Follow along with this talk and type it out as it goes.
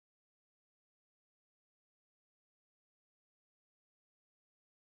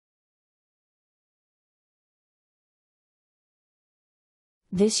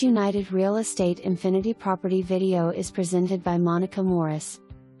This United Real Estate Infinity property video is presented by Monica Morris.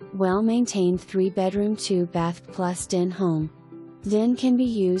 Well-maintained 3-bedroom 2-bath plus den home. Den can be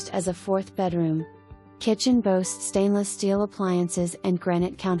used as a 4th bedroom. Kitchen boasts stainless steel appliances and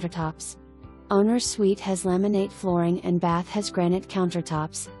granite countertops. Owner's suite has laminate flooring and bath has granite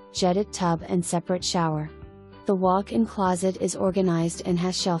countertops, jetted tub and separate shower. The walk-in closet is organized and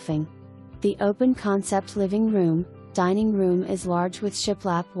has shelving. The open concept living room, dining room is large with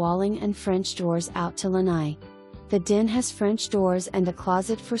shiplap walling and French doors out to lanai. The den has French doors and a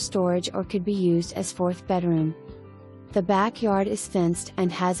closet for storage or could be used as 4th bedroom. The backyard is fenced and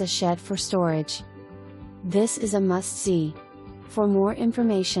has a shed for storage. This is a must-see. For more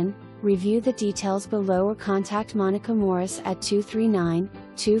information, review the details below or contact Monica Morris at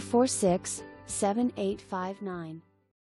 239-246-7859.